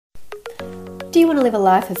you want to live a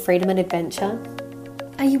life of freedom and adventure?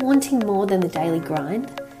 Are you wanting more than the daily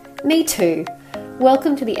grind? Me too.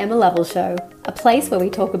 Welcome to the Emma Lovell Show, a place where we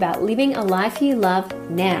talk about living a life you love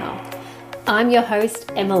now. I'm your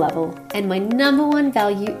host, Emma Lovell, and my number one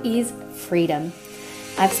value is freedom.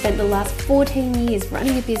 I've spent the last 14 years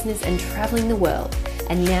running a business and traveling the world,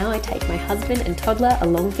 and now I take my husband and toddler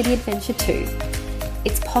along for the adventure too.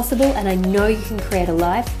 It's possible, and I know you can create a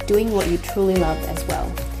life doing what you truly love as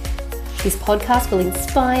well. This podcast will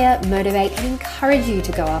inspire, motivate, and encourage you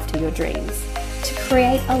to go after your dreams, to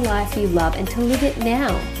create a life you love and to live it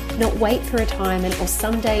now, not wait for retirement or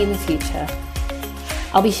someday in the future.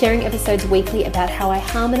 I'll be sharing episodes weekly about how I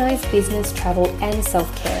harmonize business, travel, and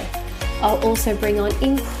self-care. I'll also bring on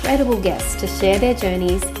incredible guests to share their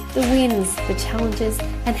journeys, the wins, the challenges,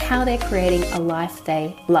 and how they're creating a life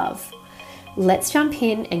they love. Let's jump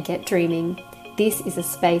in and get dreaming. This is a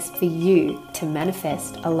space for you to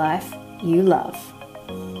manifest a life you love.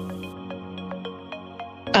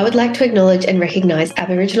 I would like to acknowledge and recognise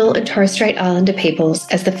Aboriginal and Torres Strait Islander peoples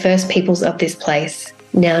as the first peoples of this place,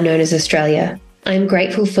 now known as Australia. I am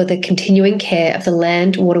grateful for the continuing care of the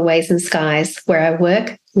land, waterways and skies where I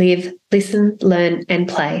work, live, listen, learn and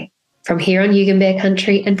play. From here on Yugambeh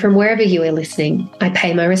country and from wherever you are listening, I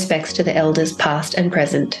pay my respects to the elders past and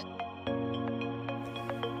present.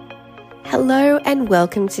 Hello and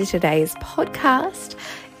welcome to today's podcast.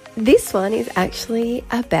 This one is actually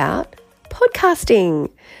about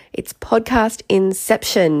podcasting. It's podcast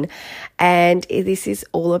inception, and this is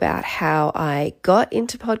all about how I got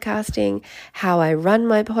into podcasting, how I run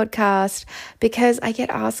my podcast, because I get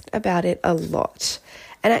asked about it a lot.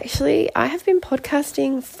 And actually, I have been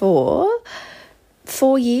podcasting for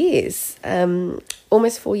 4 years,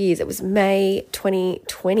 almost 4 years. It was May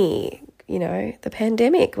 2020, the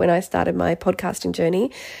pandemic, when I started my podcasting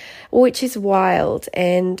journey, which is wild.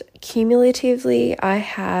 And cumulatively, I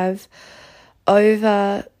have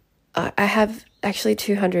actually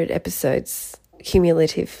 200 episodes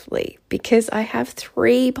cumulatively, because I have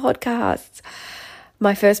 3 podcasts.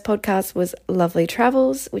 My first podcast was Lovely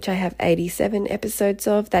Travels, which I have 87 episodes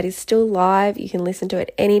of. That is still live. You can listen to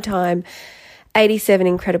it anytime. 87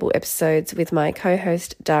 incredible episodes with my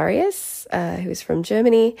co-host Darius, who is from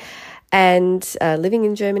Germany and living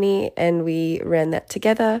in Germany, and we ran that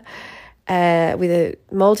together with a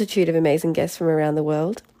multitude of amazing guests from around the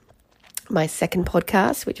world. My second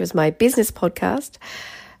podcast, which was my business podcast,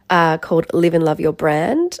 called Live and Love Your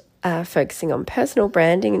Brand, focusing on personal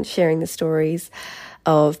branding and sharing the stories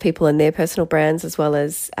of people and their personal brands, as well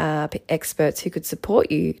as experts who could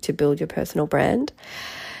support you to build your personal brand.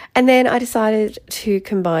 And then I decided to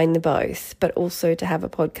combine the both, but also to have a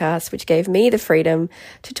podcast which gave me the freedom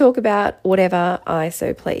to talk about whatever I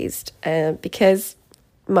so pleased, because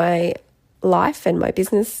my life and my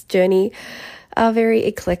business journey are very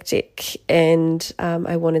eclectic, and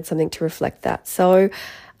I wanted something to reflect that. So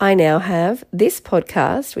I now have this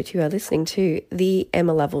podcast, which you are listening to, The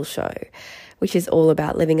Emma Lovell Show, which is all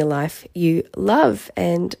about living a life you love.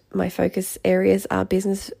 And my focus areas are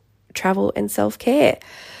business, travel, and self-care.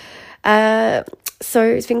 So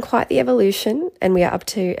it's been quite the evolution, and we are up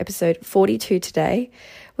to episode 42 today,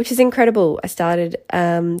 which is incredible. I started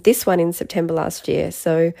this one in September last year,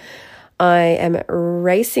 so I am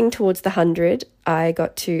racing towards the 100. I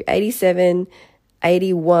got to 87,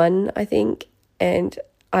 81, I think, and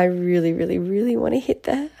I really, really, really want to hit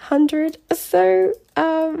the 100. So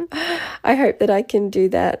I hope that I can do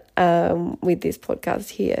that with this podcast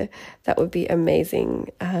here. That would be amazing.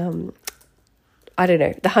 I don't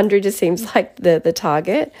know. The 100 just seems like the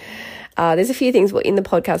target. There's a few things in the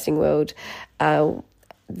podcasting world.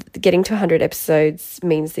 Getting to 100 episodes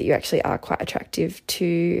means that you actually are quite attractive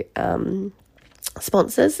to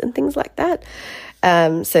sponsors and things like that.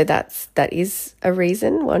 So that is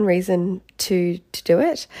one reason to do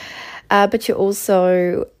it. But you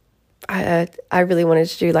also, I really wanted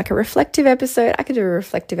to do like a reflective episode. I could do a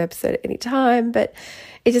reflective episode at any time, but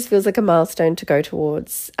it just feels like a milestone to go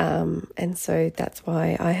towards. And so that's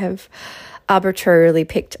why I have arbitrarily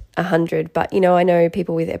picked 100. But, I know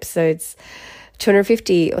people with episodes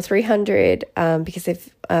 250 or 300 because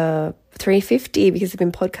they've 350 because they've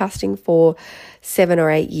been podcasting for 7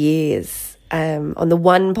 or 8 years on the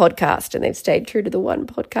one podcast, and they've stayed true to the one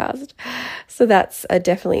podcast. So that's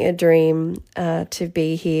definitely a dream to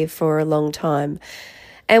be here for a long time.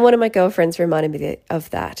 And one of my girlfriends reminded me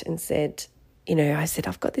of that and said, I said,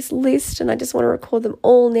 I've got this list and I just want to record them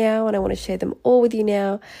all now and I want to share them all with you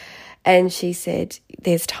now. And she said,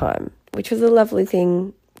 there's time, which was a lovely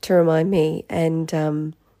thing to remind me, and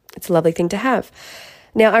it's a lovely thing to have.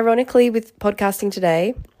 Now, ironically, with podcasting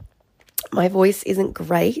today, my voice isn't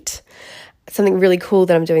great. something really cool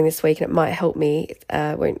that I'm doing this week, and it might help me,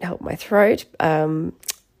 won't help my throat.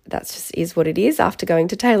 That's just is what it is after going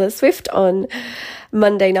to Taylor Swift on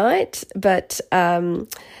Monday night. But I'm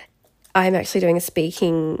actually doing a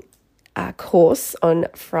speaking course on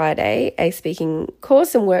Friday, a speaking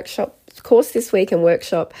course this week and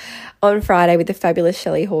workshop on Friday with the fabulous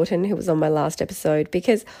Shelley Horton, who was on my last episode,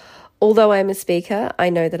 because although I'm a speaker, I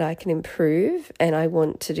know that I can improve, and I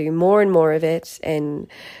want to do more and more of it and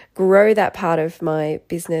grow that part of my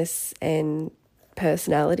business and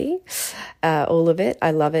personality, all of it.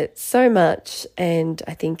 I love it so much, and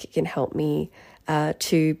I think it can help me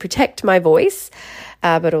to protect my voice,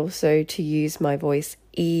 but also to use my voice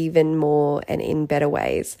even more and in better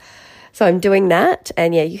ways. So I'm doing that,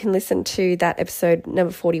 and yeah, you can listen to that episode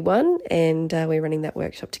number 41, and we're running that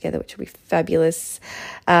workshop together, which will be fabulous.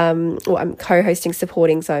 I'm co-hosting,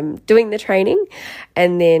 supporting, so I'm doing the training,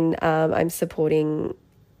 and then I'm supporting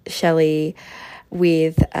Shelley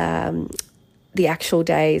with the actual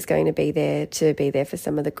day is going to be there for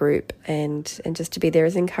some of the group, and just to be there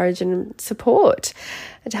as encouragement and support,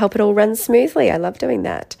 and to help it all run smoothly. I love doing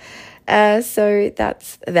that. So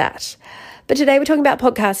that's that. But today we're talking about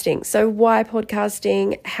podcasting. So why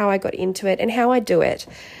podcasting, how I got into it, and how I do it.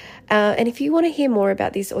 And if you want to hear more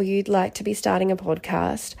about this, or you'd like to be starting a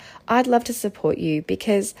podcast, I'd love to support you,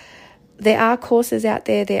 because there are courses out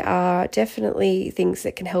there. There are definitely things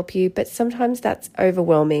that can help you, but sometimes that's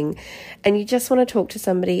overwhelming, and you just want to talk to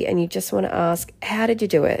somebody, and you just want to ask, how did you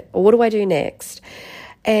do it? Or what do I do next?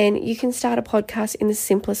 And you can start a podcast in the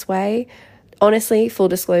simplest way. Honestly, full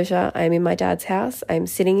disclosure, I'm in my dad's house. I'm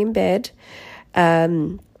sitting in bed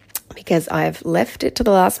because I've left it to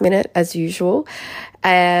the last minute as usual.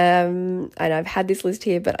 And I've had this list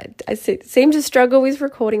here, but I seem to struggle with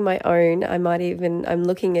recording my own. I'm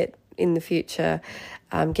looking at in the future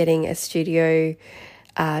getting a studio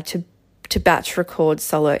to batch record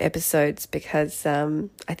solo episodes, because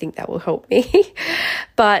I think that will help me.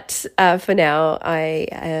 But for now, I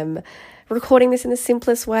am recording this in the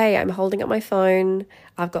simplest way. I'm holding up my phone.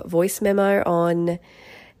 I've got voice memo on.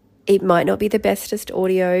 It might not be the bestest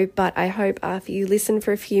audio, but I hope after you listen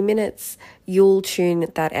for a few minutes, you'll tune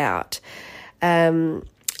that out. I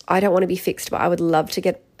don't want to be fixed, but I would love to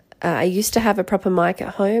get... I used to have a proper mic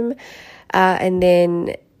at home, and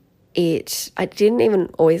then I didn't even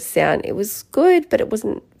always sound... It was good, but it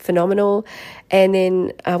wasn't phenomenal. And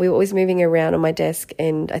then we were always moving around on my desk,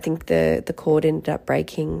 and I think the cord ended up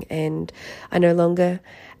breaking, and I no longer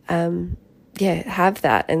have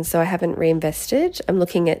that. And so I haven't reinvested. I'm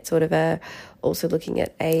looking at also looking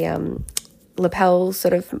at a lapel,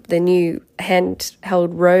 sort of the new handheld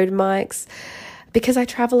Rode mics, because I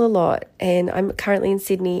travel a lot, and I'm currently in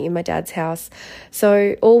Sydney in my dad's house.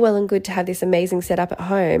 So all well and good to have this amazing setup at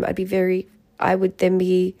home. I would then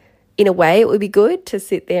be, in a way, it would be good to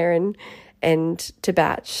sit there and to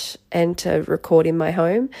batch and to record in my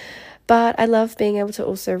home. But I love being able to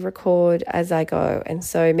also record as I go. And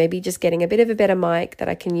so maybe just getting a bit of a better mic that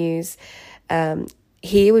I can use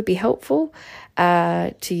here would be helpful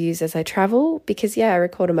to use as I travel. Because, I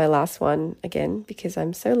recorded my last one again, because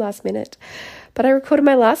I'm so last minute. But I recorded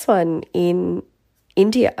my last one in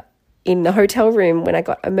India, in a hotel room, when I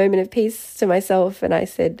got a moment of peace to myself, and I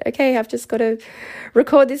said, okay, I've just got to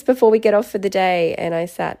record this before we get off for the day. And I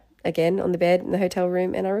sat again on the bed in the hotel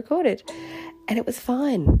room and I recorded, and it was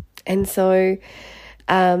fine. And so,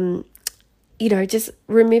 just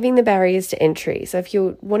removing the barriers to entry. So if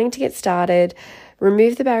you're wanting to get started,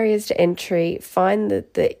 remove the barriers to entry, find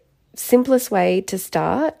the simplest way to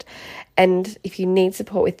start. And if you need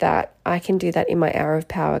support with that, I can do that in my Hour of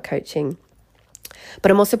Power coaching.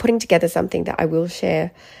 But I'm also putting together something that I will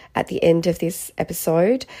share at the end of this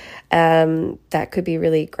episode that could be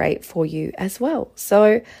really great for you as well.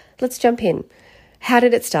 So let's jump in. How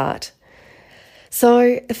did it start?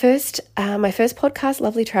 So my first podcast,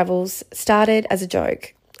 Lovely Travels, started as a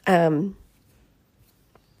joke. Not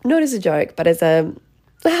as a joke, but as a,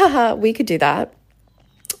 we could do that.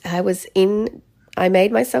 I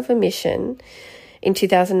made myself a mission in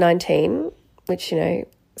 2019, which,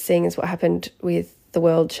 seeing as what happened with the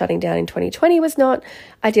world shutting down in 2020 was not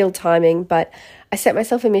ideal timing, but I set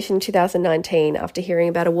myself a mission in 2019 after hearing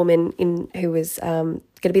about a woman who was going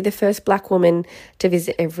to be the first Black woman to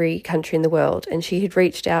visit every country in the world. And she had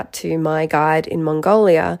reached out to my guide in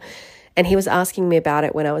Mongolia, and he was asking me about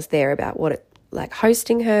it when I was there, about what it like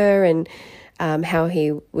hosting her, and how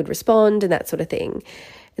he would respond and that sort of thing.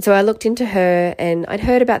 And so I looked into her, and I'd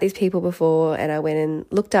heard about these people before, and I went and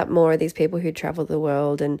looked up more of these people who'd traveled the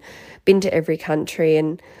world and been to every country.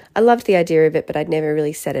 And I loved the idea of it, but I'd never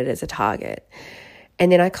really set it as a target.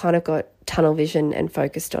 And then I kind of got tunnel vision and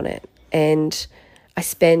focused on it. And I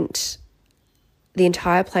spent the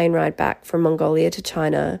entire plane ride back from Mongolia to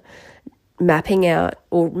China mapping out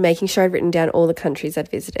or making sure I'd written down all the countries I'd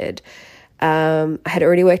visited. I had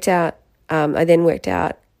already worked out, I then worked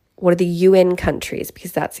out what are the UN countries,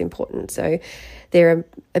 because that's important. So there are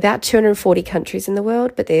about 240 countries in the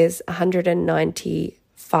world, but there's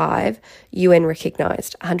 195 UN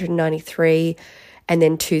recognised, 193, and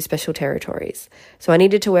then 2 special territories. So I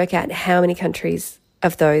needed to work out how many countries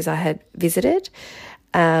of those I had visited,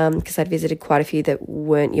 because I'd visited quite a few that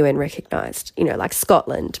weren't UN recognised, like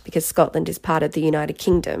Scotland, because Scotland is part of the United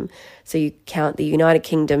Kingdom. So you count the United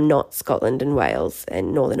Kingdom, not Scotland and Wales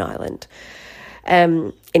and Northern Ireland.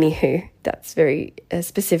 Anywho, that's very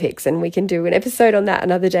specifics, and we can do an episode on that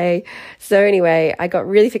another day. So anyway, I got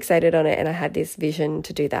really fixated on it, and I had this vision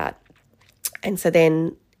to do that. And so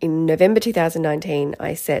then in November 2019,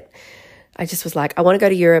 I just was like, I want to go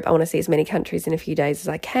to Europe. I want to see as many countries in a few days as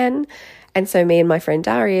I can. And so me and my friend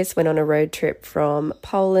Darius went on a road trip from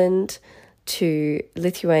Poland to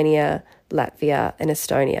Lithuania, Latvia, and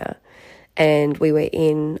Estonia. And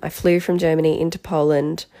I flew from Germany into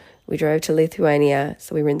Poland. We drove to Lithuania.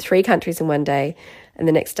 So we were in 3 countries in one day. And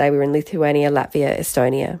the next day we were in Lithuania, Latvia,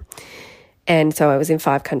 Estonia. And so I was in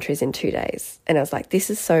 5 countries in 2 days. And I was like, this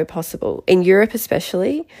is so possible. In Europe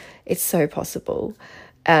especially, it's so possible.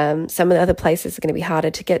 Some of the other places are going to be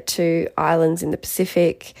harder to get to, islands in the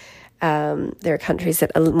Pacific. There are countries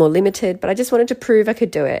that are more limited, but I just wanted to prove I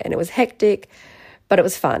could do it. And it was hectic, but it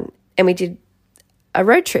was fun. And we did a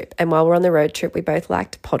road trip. And while we're on the road trip, we both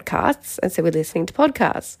liked podcasts. And so we're listening to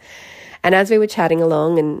podcasts. And as we were chatting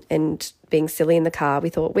along and being silly in the car, we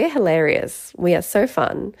thought, we're hilarious. We are so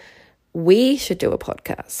fun. We should do a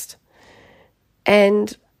podcast.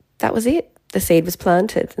 And that was it. The seed was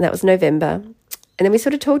planted. And that was November. And then we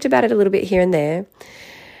sort of talked about it a little bit here and there.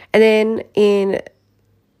 And then in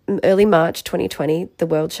early March 2020, the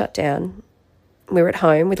world shut down. We were at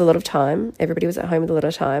home with a lot of time. Everybody was at home with a lot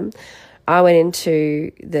of time. I went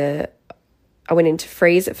into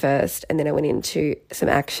freeze at first, and then I went into some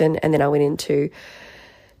action, and then I went into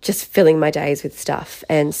just filling my days with stuff.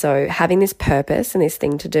 And so having this purpose and this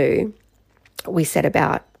thing to do, we set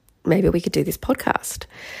about maybe we could do this podcast.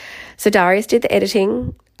 So Darius did the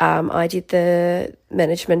editing. I did the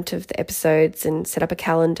management of the episodes and set up a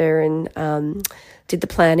calendar and did the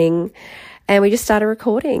planning. And we just started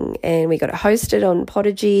recording, and we got it hosted on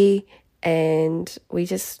Podigy, and we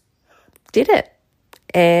just did it.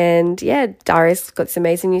 And yeah, Darius got this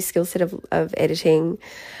amazing new skill set of editing.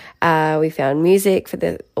 We found music for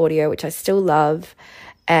the audio, which I still love.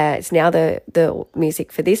 It's now the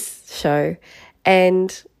music for this show.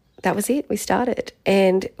 And that was it. We started.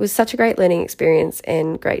 And it was such a great learning experience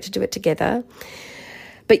and great to do it together.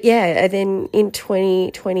 But yeah, then in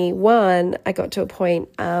 2021, I got to a point,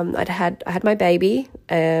 I had my baby.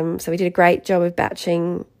 So we did a great job of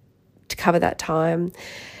batching to cover that time.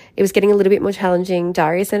 It was getting a little bit more challenging.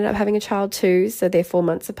 Darius ended up having a child too, so they're 4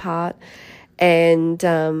 months apart. And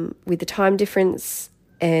with the time difference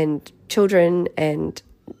and children and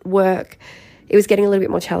work, it was getting a little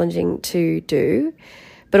bit more challenging to do.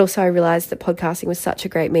 But also I realised that podcasting was such a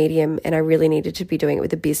great medium, and I really needed to be doing it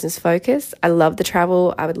with a business focus. I love the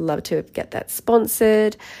travel. I would love to get that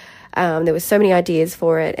sponsored. There were so many ideas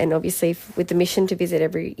for it. And obviously with the mission to visit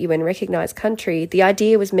every UN recognised country, the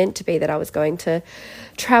idea was meant to be that I was going to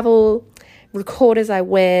travel, record as I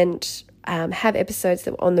went, have episodes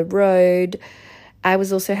that were on the road. I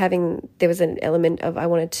was also there was an element of I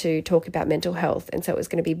wanted to talk about mental health. And so it was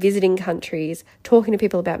going to be visiting countries, talking to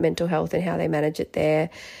people about mental health and how they manage it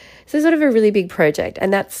there. So it's sort of a really big project.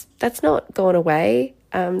 And that's not gone away.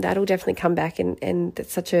 That'll definitely come back. And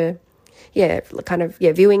that's such a,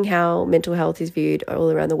 viewing how mental health is viewed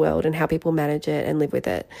all around the world and how people manage it and live with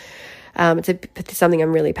it. It's something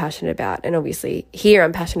I'm really passionate about. And obviously here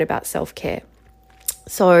I'm passionate about self-care.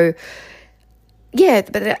 So yeah,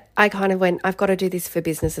 but I kind of went, I've got to do this for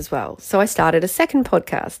business as well. So I started a second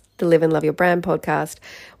podcast, the Live and Love Your Brand podcast,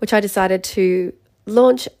 which I decided to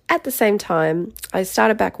launch at the same time. I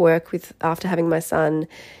started back work after having my son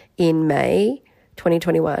in May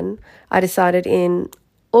 2021. I decided in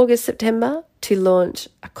August, September to launch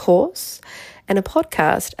a course and a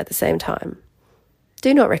podcast at the same time.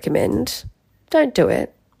 Do not recommend. Don't do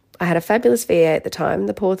it. I had a fabulous VA at the time,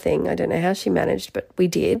 the poor thing. I don't know how she managed, but we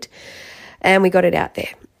did. And we got it out there.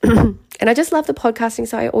 And I just love the podcasting,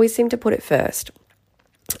 so I always seem to put it first,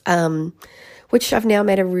 which I've now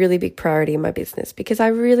made a really big priority in my business because I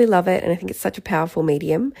really love it and I think it's such a powerful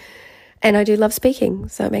medium. And I do love speaking,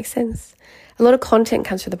 so it makes sense. A lot of content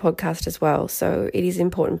comes from the podcast as well. So it is an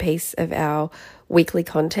important piece of our weekly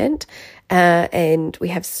content. And we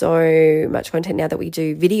have so much content now that we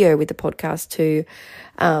do video with the podcast too,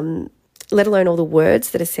 let alone all the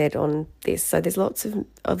words that are said on this. So there's lots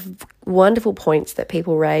of wonderful points that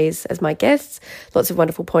people raise as my guests, lots of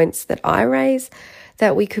wonderful points that I raise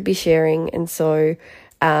that we could be sharing. And so,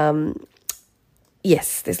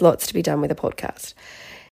 yes, there's lots to be done with a podcast.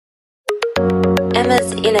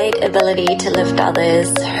 Emma's innate ability to lift others,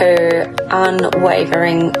 her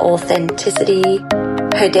unwavering authenticity,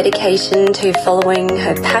 her dedication to following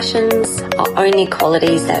her passions are only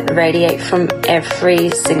qualities that radiate from every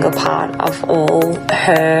single part of all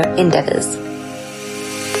her endeavours.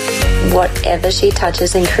 Whatever she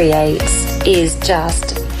touches and creates is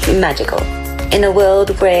just magical. In a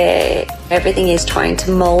world where everything is trying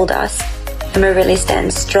to mould us, Emma really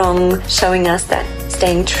stands strong, showing us that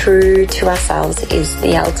staying true to ourselves is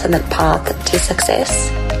the ultimate path to success.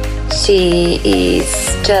 She is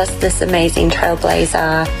just this amazing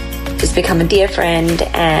trailblazer who's become a dear friend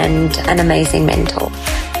and an amazing mentor.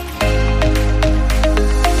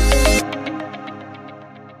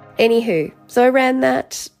 Anywho, so I ran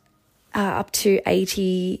that up to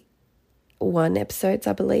 81 episodes,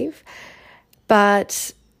 I believe.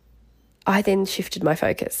 But I then shifted my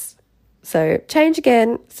focus. So change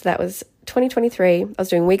again. So that was 2023. I was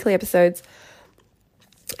doing weekly episodes.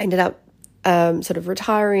 Ended up sort of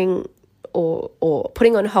retiring or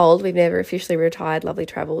putting on hold. We've never officially retired Lovely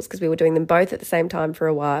Travels because we were doing them both at the same time for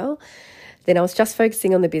a while. Then I was just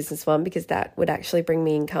focusing on the business one because that would actually bring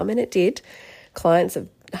me income, and it did. Clients have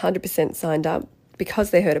 100% signed up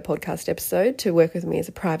because they heard a podcast episode to work with me as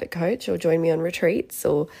a private coach or join me on retreats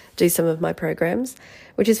or do some of my programs,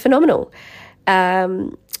 which is phenomenal.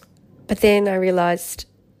 But then I realised,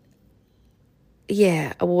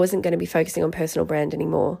 I wasn't going to be focusing on personal brand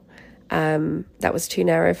anymore. That was too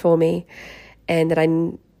narrow for me, and that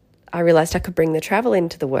I realised I could bring the travel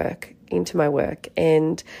into my work,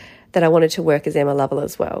 and that I wanted to work as Emma Lovell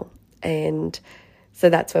as well. And so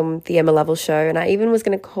that's when the Emma Lovell Show, and I even was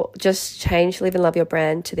going to just change Live and Love Your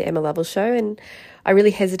Brand to the Emma Lovell Show, and I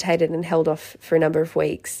really hesitated and held off for a number of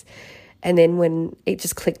weeks. And then when it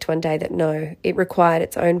just clicked one day that no, it required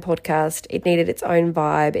its own podcast, it needed its own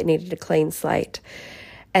vibe, it needed a clean slate.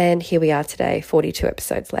 And here we are today, 42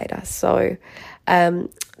 episodes later. So the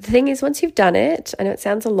thing is, once you've done it, I know it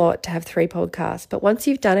sounds a lot to have 3 podcasts, but once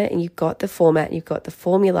you've done it and you've got the format, you've got the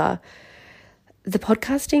formula, the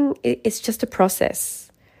podcasting, it's just a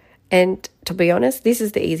process. And to be honest, this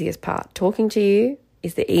is the easiest part. Talking to you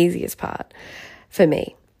is the easiest part for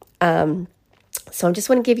me. So I just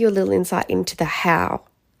want to give you a little insight into the how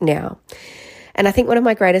now. And I think one of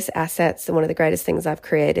my greatest assets and one of the greatest things I've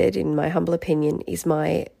created, in my humble opinion, is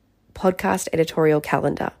my podcast editorial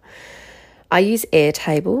calendar. I use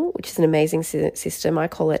Airtable, which is an amazing system. I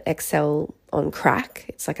call it Excel on crack.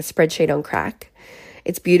 It's like a spreadsheet on crack.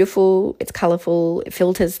 It's beautiful, it's colourful, it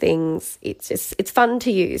filters things. It's fun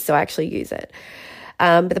to use, so I actually use it.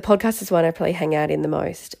 But the podcast is one I probably hang out in the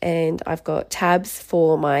most. And I've got tabs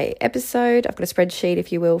for my episode. I've got a spreadsheet,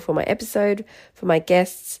 if you will, for my episode, for my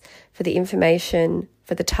guests, for the information,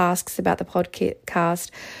 for the tasks about the podcast,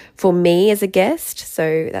 for me as a guest.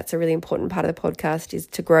 So that's a really important part of the podcast, is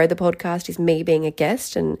to grow the podcast, is me being a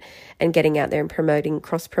guest and getting out there and promoting,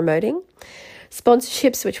 cross-promoting.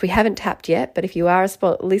 Sponsorships, which we haven't tapped yet, but if you are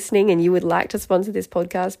listening and you would like to sponsor this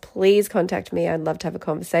podcast, please contact me. I'd love to have a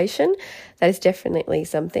conversation. That is definitely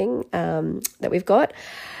something that we've got.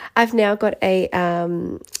 I've now got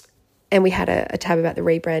and we had a tab about the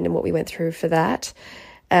rebrand and what we went through for that,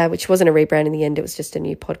 which wasn't a rebrand in the end. It was just a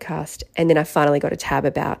new podcast. And then I finally got a tab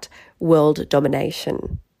about world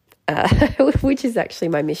domination, which is actually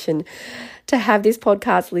my mission, to have this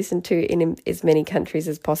podcast listened to in as many countries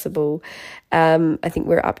as possible. I think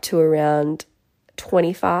we're up to around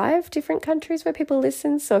 25 different countries where people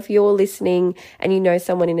listen. So if you're listening and you know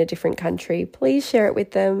someone in a different country, please share it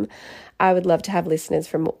with them. I would love to have listeners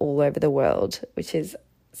from all over the world, which is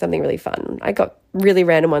something really fun. I got really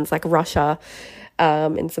random ones like Russia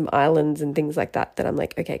and some islands and things like that I'm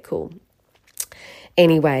like, okay, cool.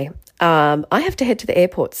 Anyway, I have to head to the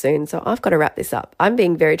airport soon, so I've got to wrap this up. I'm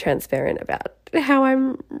being very transparent about how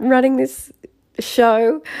I'm running this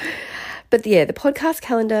show. But the podcast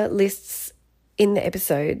calendar lists in the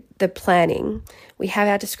episode the planning. We have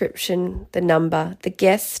our description, the number, the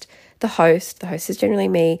guest, the host. The host is generally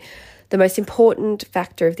me. The most important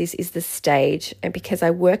factor of this is the stage. And because I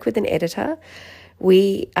work with an editor,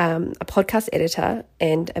 a podcast editor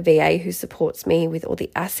and a VA who supports me with all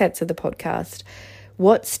the assets of the podcast,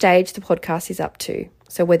 what stage the podcast is up to.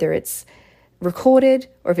 So whether it's recorded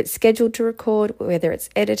or if it's scheduled to record, whether it's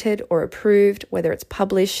edited or approved, whether it's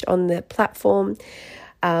published on the platform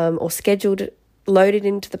or scheduled, loaded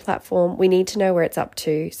into the platform. We need to know where it's up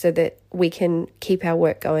to so that we can keep our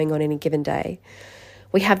work going on any given day.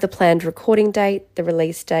 We have the planned recording date, the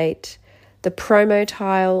release date, the promo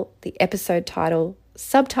tile, the episode title,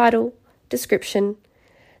 subtitle, description,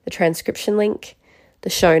 the transcription link, the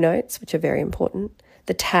show notes, which are very important,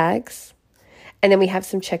 the tags, and then we have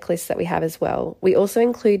some checklists that we have as well. We also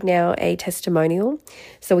include now a testimonial,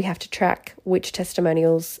 so we have to track which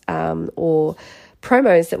testimonials or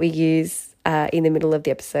promos that we use in the middle of the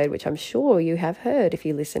episode, which I'm sure you have heard if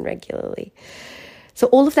you listen regularly. So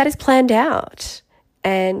all of that is planned out.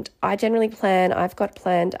 And I generally I've got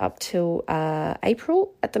planned up till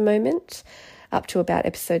April at the moment, up to about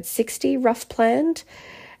episode 60, rough planned.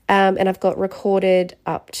 And I've got recorded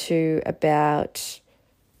up to about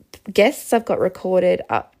guests, I've got recorded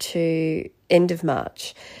up to end of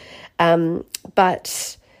March.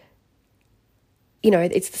 But,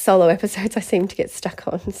 it's the solo episodes I seem to get stuck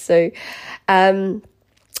on. So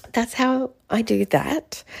that's how I do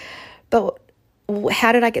that. But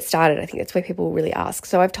how did I get started? I think that's where people really ask.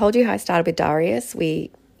 So I've told you how I started with Darius.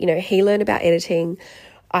 He learned about editing.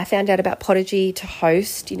 I found out about Podigy to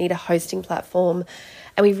host. You need a hosting platform.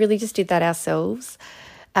 And we really just did that ourselves.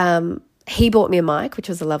 He bought me a mic, which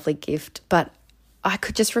was a lovely gift, but I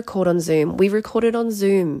could just record on Zoom. We recorded on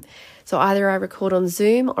Zoom. So either I record on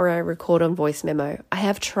Zoom or I record on Voice Memo. I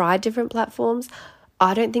have tried different platforms.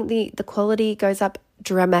 I don't think the quality goes up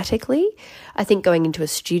dramatically. I think going into a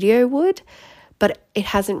studio would, but it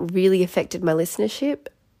hasn't really affected my listenership.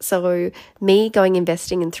 So me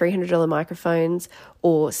investing in $300 microphones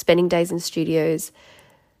or spending days in studios,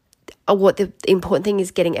 what the important thing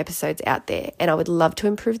is getting episodes out there. And I would love to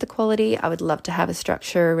improve the quality. I would love to have a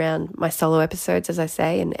structure around my solo episodes, as I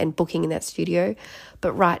say, and booking in that studio.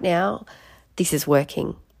 But right now, this is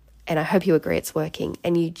working. And I hope you agree it's working.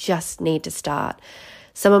 And you just need to start.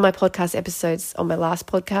 Some of my podcast episodes on my last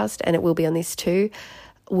podcast, and it will be on this too,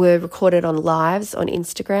 were recorded on lives on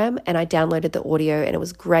Instagram, and I downloaded the audio, and it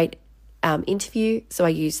was a great interview. So I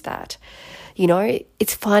used that.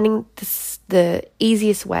 It's finding the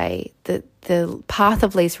easiest way, the path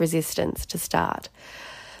of least resistance to start.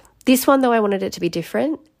 This one, though, I wanted it to be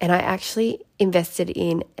different, and I actually invested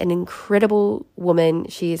in an incredible woman.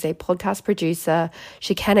 She is a podcast producer.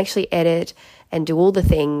 She can actually edit and do all the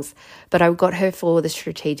things, but I got her for the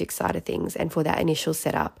strategic side of things and for that initial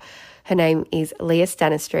setup. Her name is Leah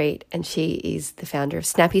Stanistreet, and she is the founder of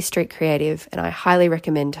Snappy Street Creative, and I highly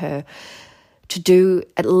recommend her to do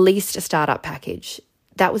at least a startup package.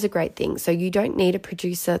 That was a great thing. So you don't need a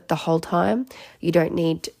producer the whole time. You don't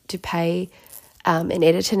need to pay an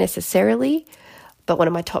editor necessarily. But one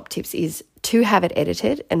of my top tips is to have it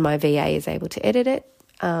edited, and my VA is able to edit it.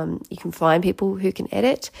 You can find people who can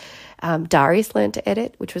edit. Darius learned to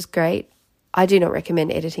edit, which was great. I do not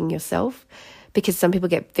recommend editing yourself because some people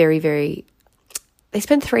get very, very... They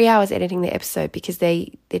spend 3 hours editing the episode because they're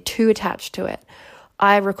too attached to it.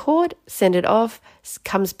 I record, send it off,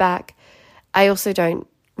 comes back. I also don't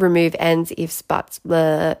remove ands, ifs, buts,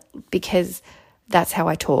 blah, because that's how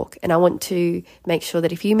I talk. And I want to make sure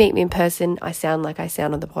that if you meet me in person, I sound like I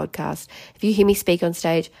sound on the podcast. If you hear me speak on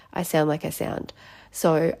stage, I sound like I sound.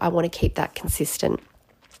 So I want to keep that consistent.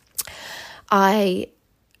 I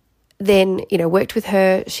then, worked with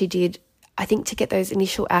her. She did, I think, to get those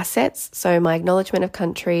initial assets. So my acknowledgement of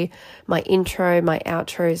country, my intro, my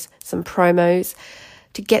outros, some promos,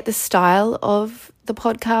 to get the style of the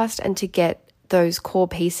podcast and to get those core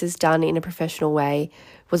pieces done in a professional way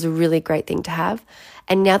was a really great thing to have.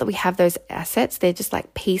 And now that we have those assets, they're just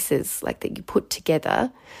like pieces like that you put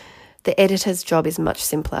together. The editor's job is much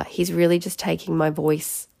simpler. He's really just taking my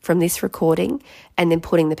voice from this recording and then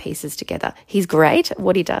putting the pieces together. He's great at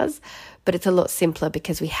what he does, but it's a lot simpler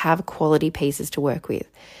because we have quality pieces to work with.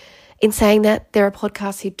 In saying that, there are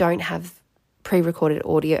podcasts who don't have pre-recorded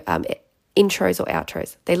audio intros or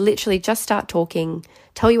outros. They literally just start talking,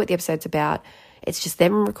 tell you what the episode's about. It's just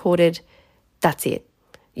them recorded. That's it.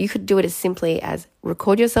 You could do it as simply as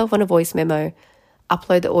record yourself on a voice memo,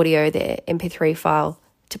 upload the audio, the MP3 file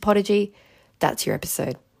to Podigy. That's your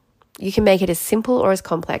episode. You can make it as simple or as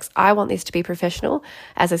complex. I want this to be professional.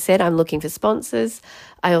 As I said, I'm looking for sponsors.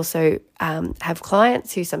 I also have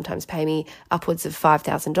clients who sometimes pay me upwards of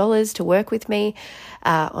 $5,000 to work with me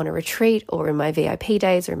on a retreat or in my VIP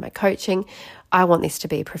days or in my coaching. I want this to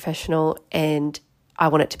be professional and I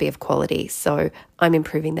want it to be of quality. So I'm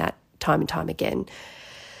improving that time and time again.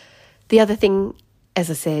 The other thing, as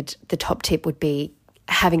I said, the top tip would be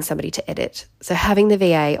having somebody to edit. So having the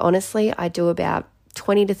VA, honestly, I do about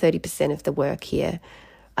 20 to 30% of the work here.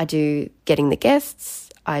 I do getting the guests,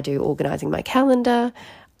 I do organising my calendar,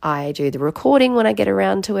 I do the recording when I get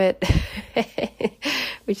around to it,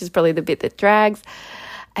 which is probably the bit that drags.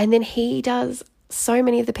 And then he does so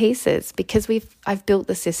many of the pieces because I've built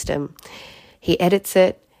the system. He edits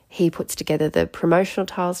it, he puts together the promotional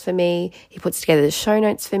tiles for me, he puts together the show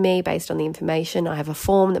notes for me based on the information. I have a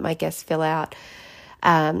form that my guests fill out.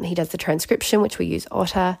 He does the transcription, which we use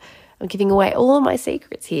Otter. I'm giving away all of my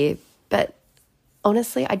secrets here, but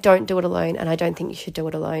honestly, I don't do it alone, and I don't think you should do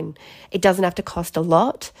it alone. It doesn't have to cost a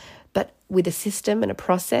lot, but with a system and a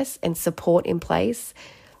process and support in place,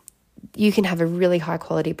 you can have a really high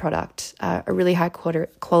quality product, a really high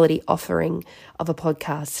quality offering of a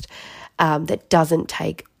podcast that doesn't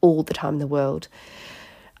take all the time in the world.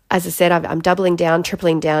 As I said, I'm doubling down,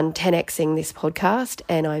 tripling down, 10xing this podcast,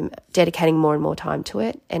 and I'm dedicating more and more time to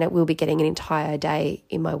it. And it will be getting an entire day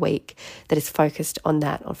in my week that is focused on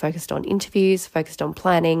that. I'm focused on interviews, focused on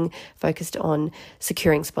planning, focused on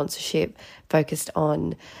securing sponsorship, focused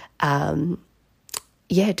on,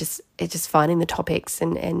 just finding the topics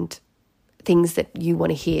and things that you want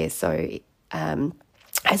to hear. So,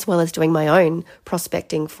 as well as doing my own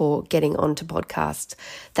prospecting for getting onto podcasts.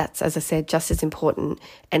 That's, as I said, just as important.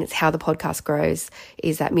 And it's how the podcast grows,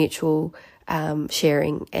 is that mutual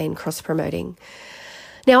sharing and cross-promoting.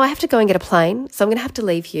 Now, I have to go and get a plane, so I'm going to have to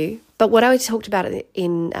leave you. But what I talked about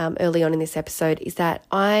in early on in this episode is that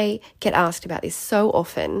I get asked about this so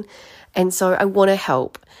often, and so I want to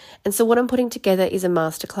help. And so what I'm putting together is a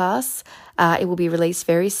masterclass. It will be released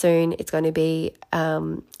very soon. It's going to be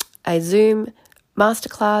a Zoom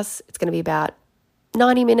masterclass. It's going to be about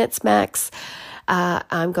 90 minutes max.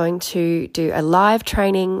 I'm going to do a live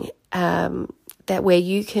training that where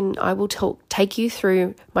I will take you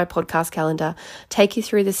through my podcast calendar, take you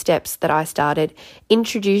through the steps that I started,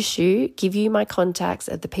 introduce you, give you my contacts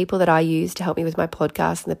of the people that I use to help me with my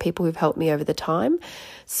podcast and the people who've helped me over the time,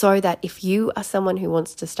 so that if you are someone who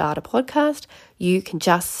wants to start a podcast, you can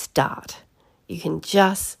just start. You can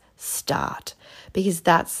just start, because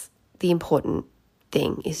that's the important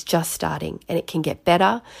thing, is just starting, and it can get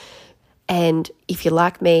better. And if you're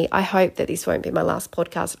like me, I hope that this won't be my last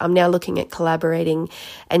podcast. I'm now looking at collaborating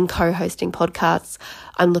and co-hosting podcasts.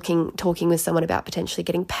 I'm talking with someone about potentially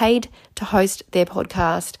getting paid to host their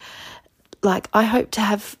podcast. Like, I hope to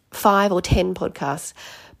have 5 or 10 podcasts,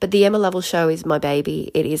 but the Emma Lovell Show is my baby.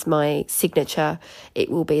 It is my signature. It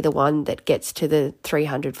will be the one that gets to the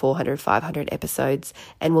 300, 400, 500 episodes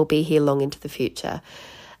and will be here long into the future.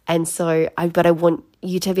 And so, I want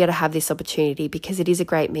you to be able to have this opportunity because it is a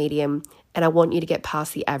great medium, and I want you to get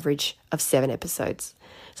past the average of 7 episodes.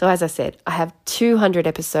 So as I said, I have 200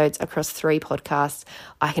 episodes across 3 podcasts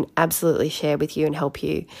I can absolutely share with you and help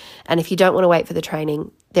you. And if you don't want to wait for the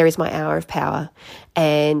training, there is my Hour of Power.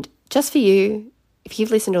 And just for you, if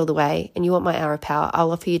you've listened all the way and you want my Hour of Power,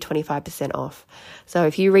 I'll offer you 25% off. So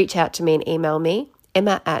if you reach out to me and email me,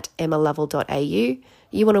 emma@emmalovell.au,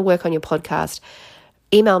 you want to work on your podcast,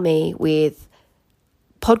 email me with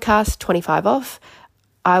podcast 25 off.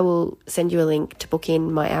 I will send you a link to book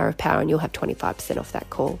in my Hour of Power and you'll have 25% off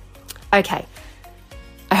that call. Okay.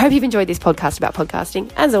 I hope you've enjoyed this podcast about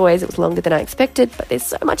podcasting. As always, it was longer than I expected, but there's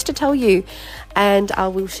so much to tell you. And I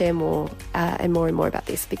will share more and more about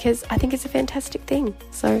this because I think it's a fantastic thing.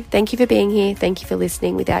 So thank you for being here. Thank you for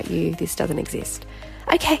listening. Without you, this doesn't exist.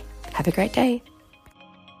 Okay. Have a great day.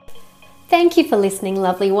 Thank you for listening,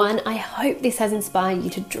 lovely one. I hope this has inspired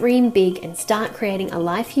you to dream big and start creating a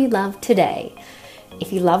life you love today.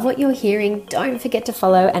 If you love what you're hearing, don't forget to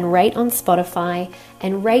follow and rate on Spotify,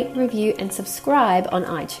 and rate, review, and subscribe on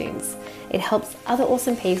iTunes. It helps other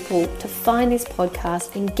awesome people to find this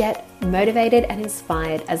podcast and get motivated and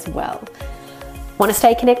inspired as well. Want to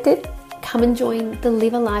stay connected? Come and join the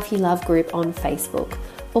Live a Life You Love group on Facebook,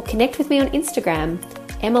 or connect with me on Instagram,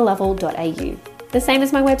 emmalovell.au. The same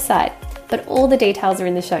as my website, but all the details are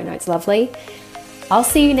in the show notes, lovely. I'll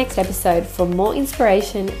see you next episode for more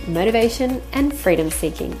inspiration, motivation, and freedom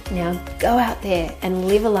seeking. Now go out there and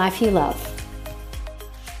live a life you love.